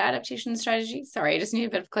of climate adaptation strategy? Sorry, I just need a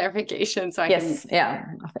bit of clarification so I can. Yes, yeah,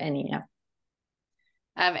 of any, yeah.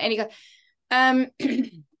 Any,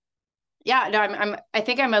 yeah, no, I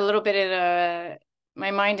think I'm a little bit in a,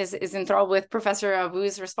 my mind is enthralled with Professor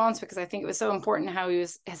Abu's response, because I think it was so important how he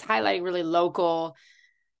has highlighting really local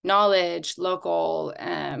knowledge, local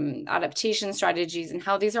adaptation strategies, and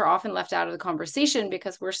how these are often left out of the conversation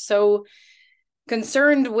because we're so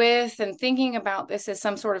concerned with and thinking about this as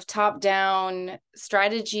some sort of top-down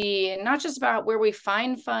strategy, and not just about where we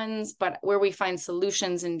find funds, but where we find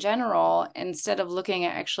solutions in general, instead of looking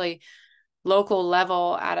at actually local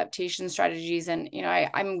level adaptation strategies. And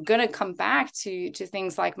I'm going to come back to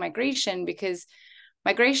things like migration, because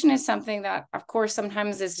migration is something that, of course,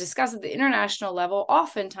 sometimes is discussed at the international level,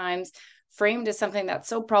 oftentimes framed as something that's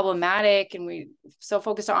so problematic, and we so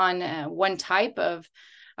focused on one type of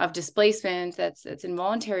displacement that's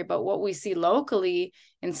involuntary. But what we see locally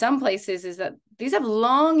in some places is that these have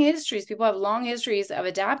long histories. People have long histories of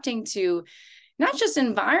adapting to not just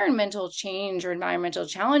environmental change or environmental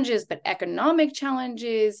challenges, but economic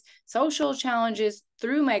challenges, social challenges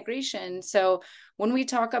through migration. So when we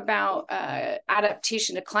talk about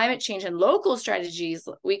adaptation to climate change and local strategies,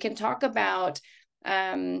 we can talk about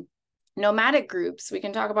nomadic groups, we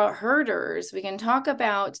can talk about herders, we can talk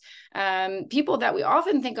about people that we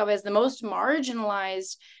often think of as the most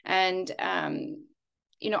marginalized, and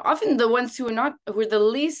often the ones who are the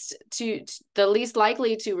least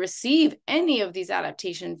likely to receive any of these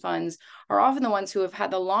adaptation funds are often the ones who have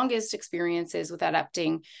had the longest experiences with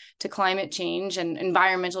adapting to climate change and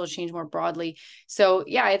environmental change more broadly. So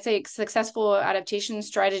yeah, I'd say successful adaptation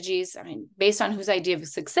strategies, I mean, based on whose idea of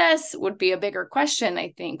success would be a bigger question,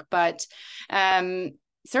 I think. But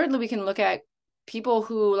certainly we can look at people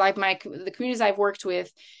who, like the communities I've worked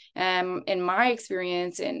with, in my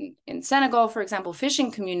experience in Senegal, for example,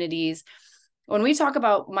 fishing communities, when we talk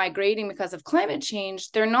about migrating because of climate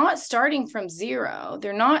change, they're not starting from zero.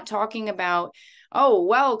 They're not talking about, oh,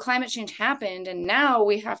 well, climate change happened and now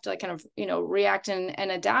we have to kind of, react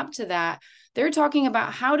and adapt to that. They're talking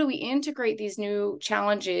about how do we integrate these new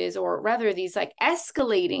challenges, or rather these like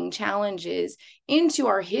escalating challenges, into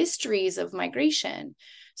our histories of migration.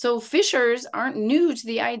 So fishers aren't new to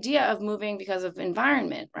the idea of moving because of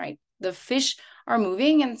environment, right? The fish are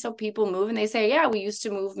moving, and so people move, and they say, yeah, we used to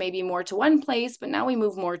move maybe more to one place, but now we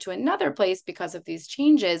move more to another place because of these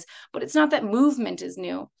changes. But it's not that movement is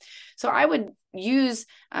new. So I would use,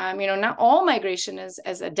 not all migration as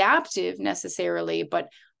adaptive necessarily, but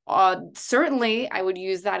certainly I would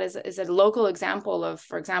use that as a local example of,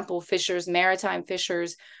 for example, fishers, maritime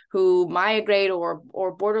fishers who migrate, or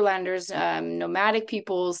borderlanders, nomadic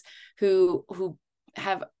peoples who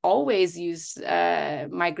have always used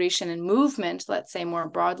migration and movement, let's say more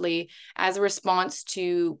broadly, as a response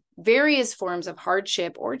to various forms of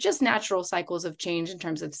hardship or just natural cycles of change in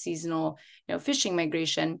terms of seasonal, fishing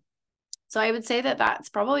migration. So I would say that that's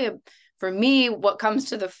probably, for me, what comes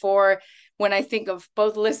to the fore when I think of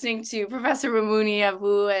both listening to Professor Mumuni,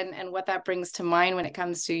 Abu, and what that brings to mind when it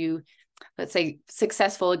comes to, let's say,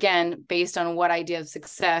 successful, again, based on what idea of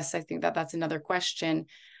success. I think that that's another question.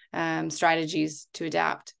 Strategies to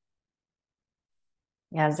adapt.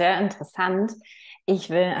 Ja, sehr interessant. Ich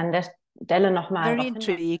will an der Stelle nochmal. Very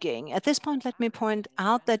intriguing. At this point, let me point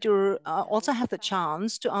out that you also have the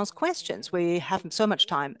chance to ask questions. We haven't so much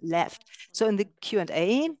time left. So in the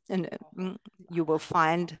Q&A, you will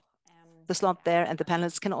find the slot there, and the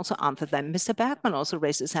panelists can also answer them. Mr. Bergmann also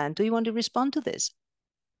raised his hand. Do you want to respond to this?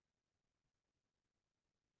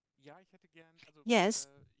 Yes.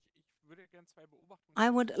 I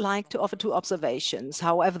would like to offer two observations.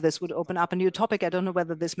 However, this would open up a new topic. I don't know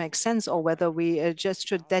whether this makes sense or whether we just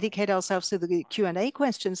should dedicate ourselves to the Q&A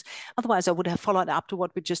questions. Otherwise, I would have followed up to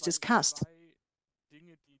what we just discussed.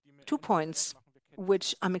 2 points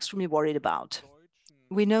which I'm extremely worried about.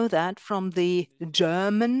 We know that from the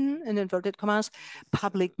German, in inverted commas,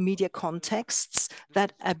 public media contexts,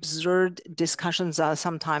 that absurd discussions are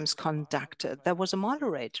sometimes conducted. There was a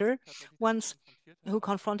moderator once who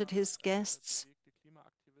confronted his guests,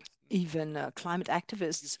 even climate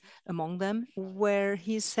activists among them, where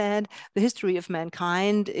he said the history of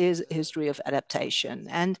mankind is a history of adaptation.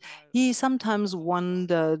 And he sometimes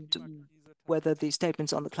wondered whether the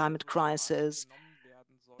statements on the climate crisis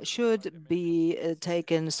should be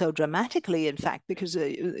taken so dramatically, in fact, because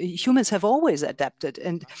humans have always adapted.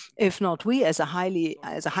 And if not we, as a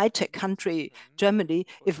high-tech country, Germany,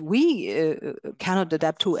 if we cannot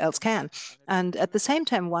adapt, who else can? And at the same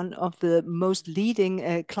time, one of the most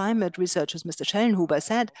leading climate researchers, Mr. Schellenhuber,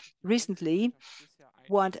 said recently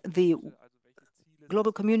what the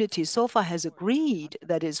global community so far has agreed,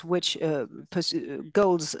 that is, which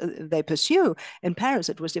goals they pursue. In Paris,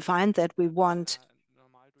 it was defined that we want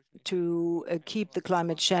to keep the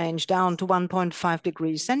climate change down to 1.5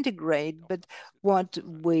 degrees centigrade, but what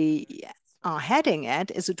we are heading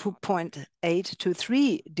at is a 2.8 to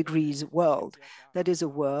 3 degrees world. That is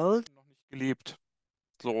a world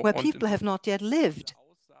where people have not yet lived.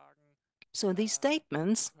 So these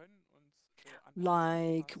statements,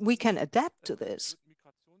 like, we can adapt to this,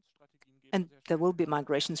 and there will be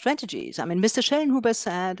migration strategies. I mean, Mr. Schellenhuber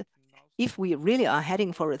said, if we really are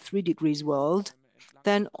heading for a 3 degrees world,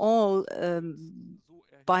 then all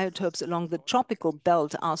biotopes along the tropical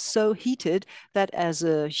belt are so heated that as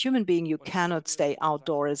a human being, you cannot stay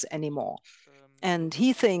outdoors anymore. And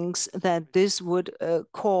he thinks that this would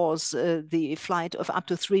cause the flight of up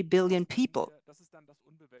to 3 billion people.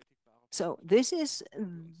 So this is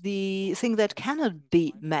the thing that cannot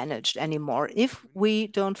be managed anymore if we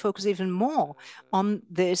don't focus even more on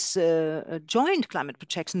this joint climate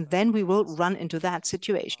protection. Then we will run into that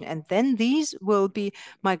situation, and then these will be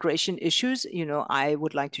migration issues. You know, I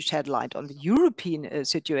would like to shed light on the European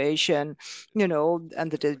situation, you know,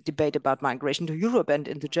 and the debate about migration to Europe. And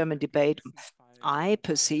in the German debate, I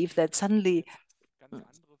perceive that suddenly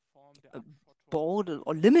border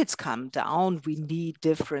or limits come down. We need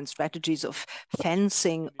different strategies of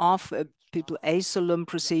fencing off people, asylum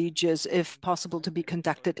procedures, if possible, to be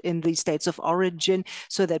conducted in the states of origin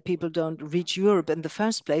so that people don't reach Europe in the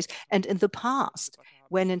first place. And in the past,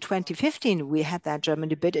 when in 2015 we had that German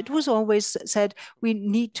debate, it was always said we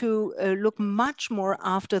need to look much more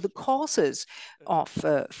after the causes of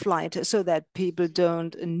flight so that people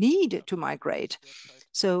don't need to migrate.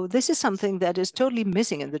 So this is something that is totally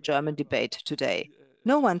missing in the German debate today.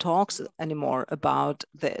 No one talks anymore about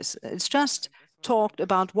this. It's just talked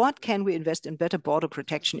about what can we invest in better border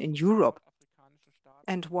protection in Europe,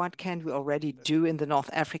 and what can we already do in the North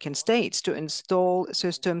African states to install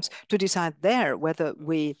systems to decide there whether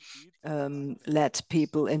we let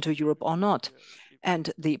people into Europe or not.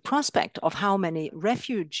 And the prospect of how many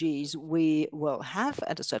refugees we will have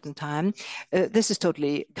at a certain time, this is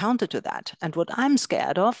totally counter to that. And what I'm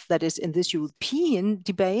scared of, that is in this European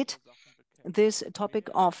debate, this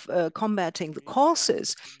topic of combating the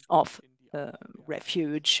causes of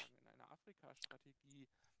refuge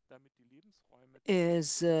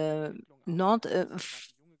is not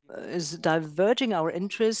is diverging our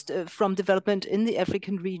interest from development in the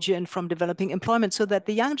African region, from developing employment, so that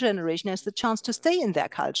the young generation has the chance to stay in their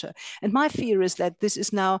culture. And my fear is that this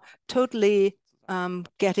is now totally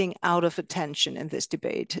getting out of attention in this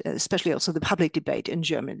debate, especially also the public debate in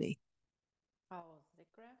Germany.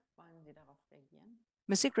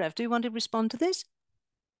 Ms. Zickgraf, do you want to respond to this?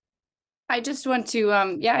 I just want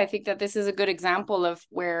to, yeah, I think that this is a good example of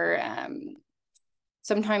where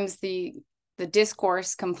sometimes the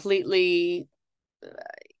discourse completely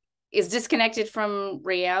is disconnected from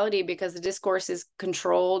reality because the discourse is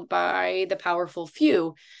controlled by the powerful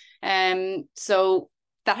few. So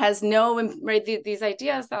that has no, right, these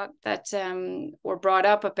ideas that were brought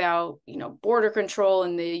up about, you know, border control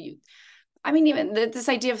and even this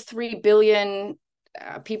idea of 3 billion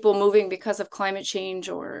people moving because of climate change,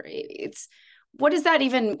 or what does that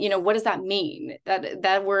even, you know, what does that mean?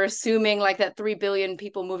 That we're assuming like that 3 billion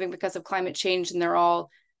people moving because of climate change, and they're all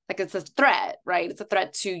like, it's a threat, right? It's a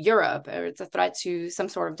threat to Europe, or it's a threat to some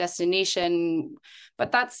sort of destination.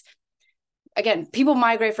 But that's, again, people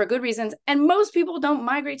migrate for good reasons, and most people don't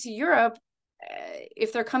migrate to Europe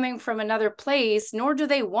if they're coming from another place, nor do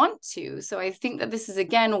they want to. So I think that this is,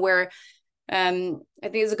 again, where I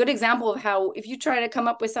think it's a good example of how, if you try to come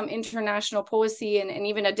up with some international policy and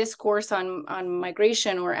even a discourse on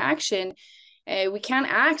migration or action, we can't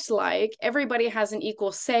act like everybody has an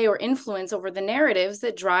equal say or influence over the narratives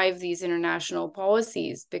that drive these international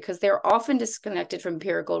policies, because they're often disconnected from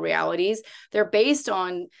empirical realities. They're based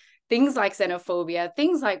on things like xenophobia,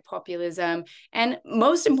 things like populism, and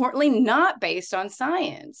most importantly, not based on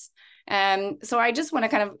science. So I just want to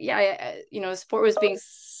kind of, support what's being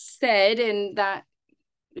said, and that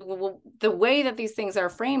the way that these things are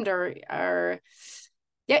framed are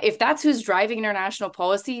if that's who's driving international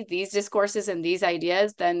policy, these discourses and these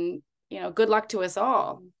ideas, then, you know, good luck to us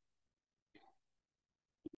all.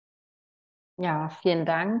 Ja, vielen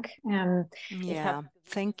Dank.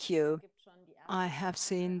 Thank you. I have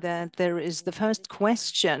seen that there is the first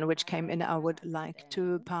question which came in. I would like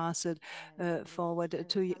to pass it forward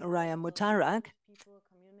to Raya Muttarak.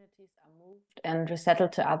 and resettle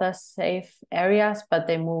to other safe areas, but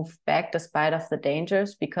they move back despite of the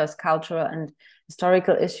dangers because cultural and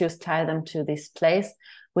historical issues tie them to this place,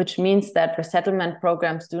 which means that resettlement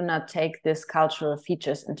programs do not take these cultural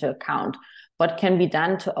features into account. What can be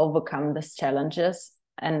done to overcome these challenges,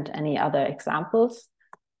 and any other examples?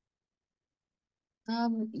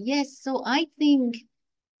 Yes, so I think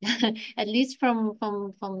at least from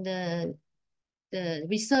the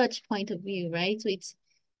research point of view, right? So it's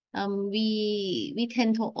we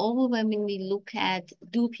tend to overwhelmingly look at,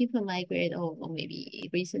 do people migrate, or maybe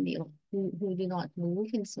recently, or who do not move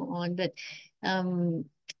and so on. But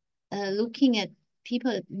looking at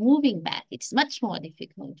people moving back, it's much more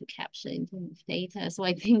difficult to capture in terms of data. So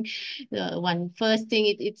I think the one first thing,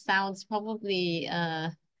 it sounds probably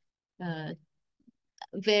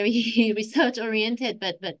very research oriented,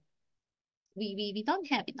 but we don't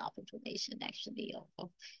have enough information actually of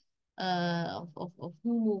who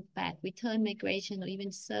moved back, return migration, or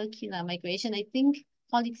even circular migration. I think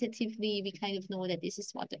qualitatively we kind of know that this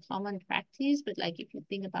is what the common practice, but like if you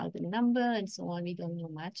think about the number and so on, we don't know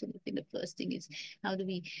much. And I think the first thing is, how do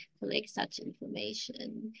we collect such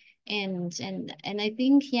information? And I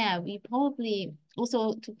think, yeah, we probably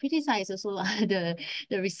also to criticize also the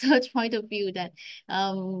research point of view that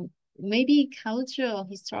maybe culture or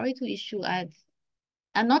historical issue are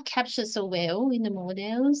not captured so well in the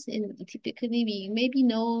models. And typically we maybe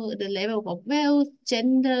know the level of wealth,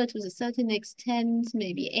 gender to a certain extent,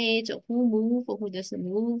 maybe age of who move or who doesn't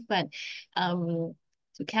move, but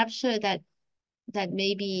to capture that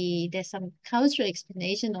maybe there's some cultural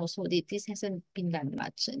explanation also, that this hasn't been done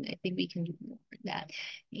much, and I think we can do more of that.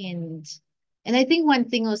 And I think one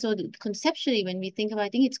thing also conceptually, when we think about, I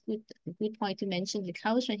think it's a good point to mention the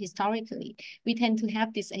culture historically. We tend to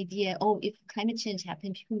have this idea, oh, if climate change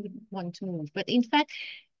happens, people would want to move. But in fact,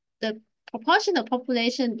 the proportion of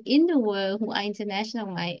population in the world who are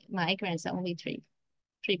international migrants are only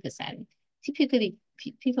 3%. Typically,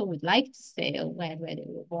 people would like to stay where they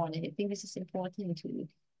were born. And I think this is important to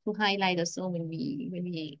highlight also when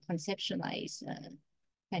we conceptualize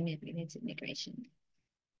climate-related migration.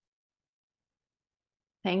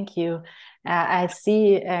 Thank you. I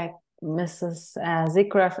see Mrs.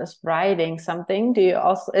 Zickgraf is writing something. Do you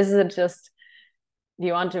also, do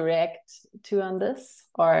you want to react to on this,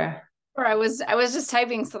 or? Or I was just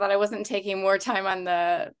typing so that I wasn't taking more time on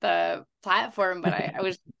the platform, but I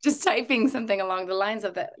was just typing something along the lines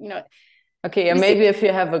of that, Okay, and maybe if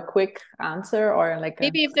you have a quick answer, or like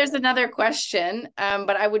maybe if there's another question,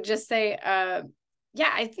 but I would just say,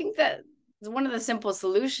 yeah, I think that one of the simple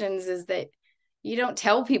solutions is that you don't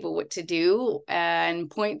tell people what to do and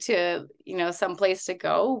point to, some place to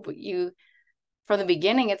go, but from the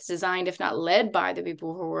beginning, it's designed, if not led by the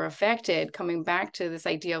people who were affected. Coming back to this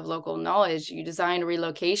idea of local knowledge, you design a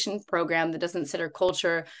relocation program that doesn't consider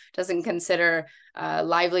culture, doesn't consider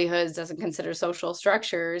livelihoods, doesn't consider social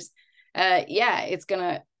structures. It's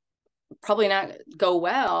gonna probably not go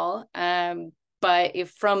well. But if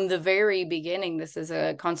from the very beginning, this is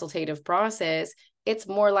a consultative process, it's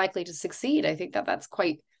more likely to succeed. I think that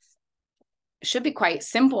should be quite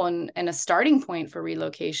simple and a starting point for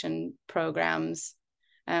relocation programs.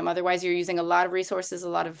 Otherwise, you're using a lot of resources, a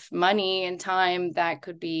lot of money and time that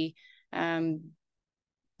could be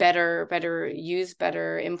better used,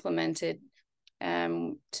 better implemented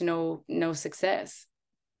to no success.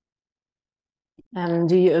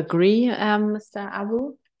 Do you agree, Mr.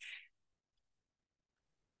 Abu?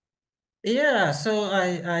 Yeah, so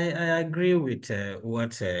I agree with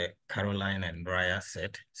what Caroline and Raya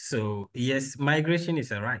said. So yes, migration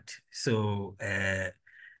is a right. So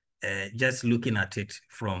just looking at it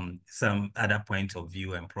from some other point of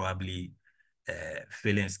view and probably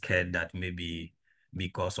feeling scared that maybe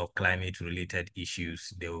because of climate-related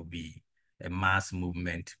issues, there will be a mass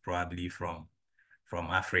movement probably from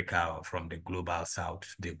Africa or from the global south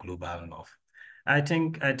to the global north. I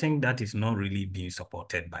think that is not really being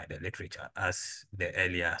supported by the literature, as the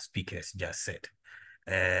earlier speakers just said.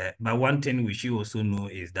 But one thing we should also know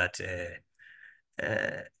is that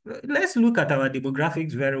let's look at our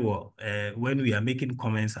demographics very well when we are making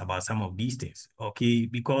comments about some of these things, okay?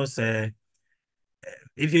 Because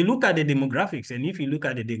if you look at the demographics, and if you look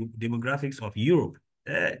at the demographics of Europe,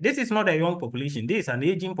 this is not a young population, this is an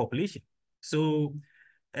aging population. So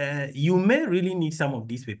you may really need some of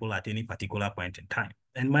these people at any particular point in time.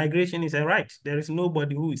 And migration is a right. There is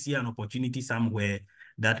nobody who will see an opportunity somewhere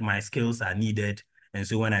that my skills are needed. And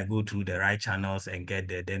so when I go through the right channels and get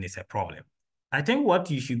there, then it's a problem. I think what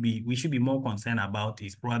we should be more concerned about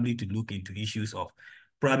is probably to look into issues of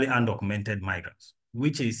probably undocumented migrants,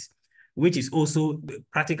 which is which is also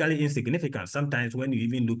practically insignificant. Sometimes when you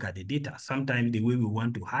even look at the data, sometimes the way we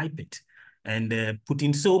want to hype it and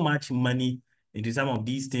putting so much money into some of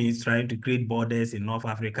these things, trying to create borders in North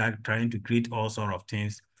Africa, trying to create all sorts of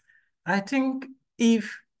things. I think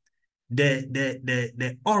if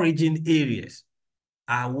the origin areas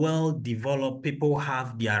are well developed, people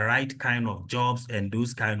have their right kind of jobs and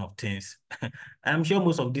those kind of things, I'm sure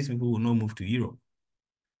most of these people will not move to Europe.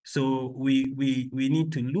 So we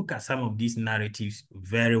need to look at some of these narratives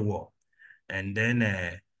very well. And then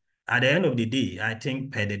at the end of the day, I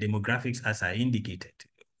think per the demographics, as I indicated,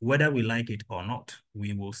 whether we like it or not,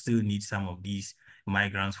 we will still need some of these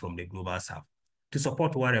migrants from the global south to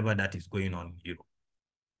support whatever that is going on in Europe.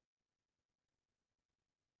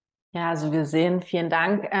 Ja, also wir sehen, vielen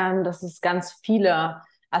Dank, dass es ganz viele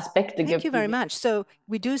Aspekte gibt. Thank you very much. So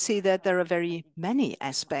we do see that there are very many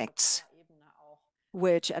aspects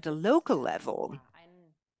which at a local level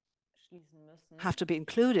have to be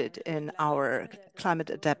included in our climate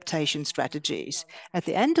adaptation strategies. At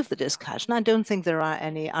the end of the discussion, I don't think there are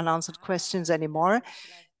any unanswered questions anymore.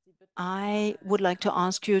 I would like to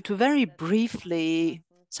ask you to very briefly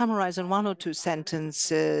summarize in 1 or 2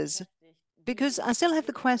 sentences, because I still have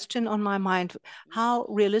the question on my mind, how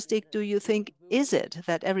realistic do you think is it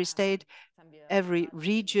that every state, every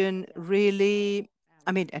region really,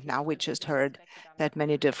 I mean, and now we just heard that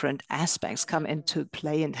many different aspects come into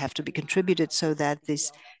play and have to be contributed so that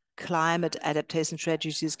these climate adaptation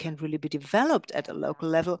strategies can really be developed at a local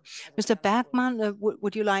level. Mr. Bergmann,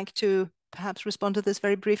 would you like to perhaps respond to this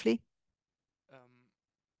very briefly?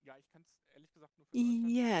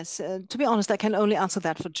 Yes, to be honest, I can only answer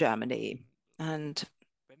that for Germany. And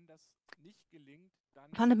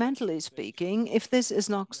fundamentally speaking, if this is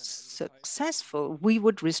not successful, we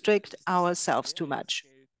would restrict ourselves too much.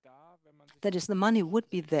 That is, the money would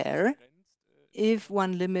be there if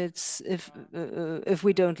one limits, if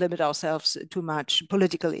we don't limit ourselves too much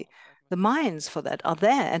politically. The minds for that are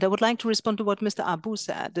there. And I would like to respond to what Mr. Abu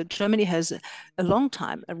said. That Germany has a long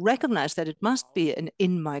time recognized that it must be an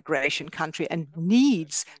in-migration country and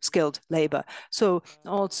needs skilled labor. So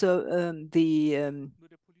also the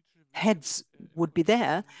heads would be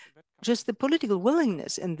there. Just the political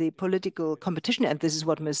willingness and the political competition, and this is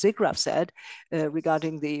what Ms. Zickgraf said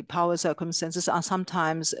regarding the power circumstances, are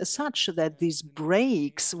sometimes such that these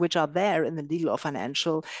breaks, which are there in the legal or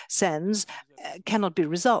financial sense, cannot be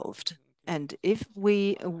resolved. And if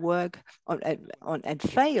we work on and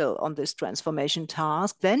fail on this transformation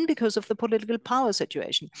task, then because of the political power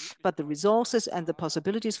situation, but the resources and the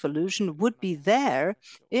possibilities for solution would be there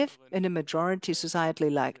if in a majority society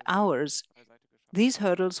like ours, these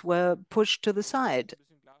hurdles were pushed to the side.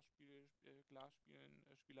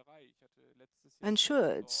 And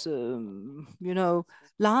sure, it's, you know,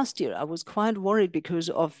 last year I was quite worried because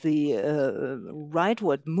of the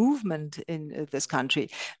rightward movement in this country,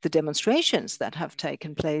 the demonstrations that have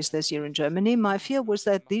taken place this year in Germany. My fear was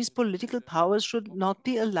that these political powers should not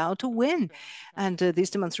be allowed to win. And these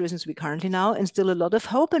demonstrations we currently now instill a lot of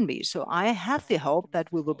hope in me. So I have the hope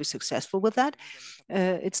that we will be successful with that.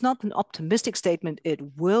 It's not an optimistic statement,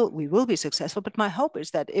 we will be successful, but my hope is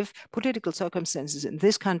that if political circumstances in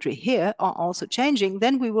this country here are also changing,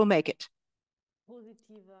 then we will make it.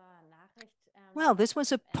 Well, this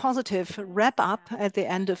was a positive wrap up at the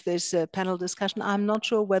end of this panel discussion. I'm not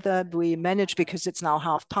sure whether we managed, because it's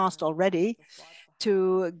now past already,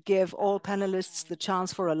 to give all panelists the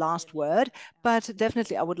chance for a last word, but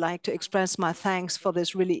definitely I would like to express my thanks for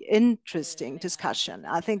this really interesting discussion.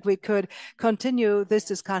 I think we could continue this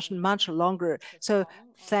discussion much longer. So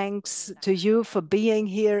thanks to you for being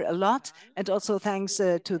here a lot, and also thanks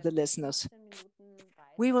to the listeners.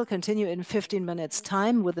 We will continue in 15 minutes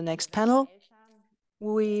time with the next panel.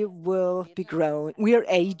 We will be growing. We are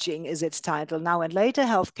aging is its title, now and later,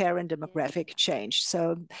 healthcare and demographic change.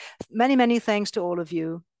 So many, many thanks to all of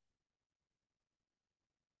you.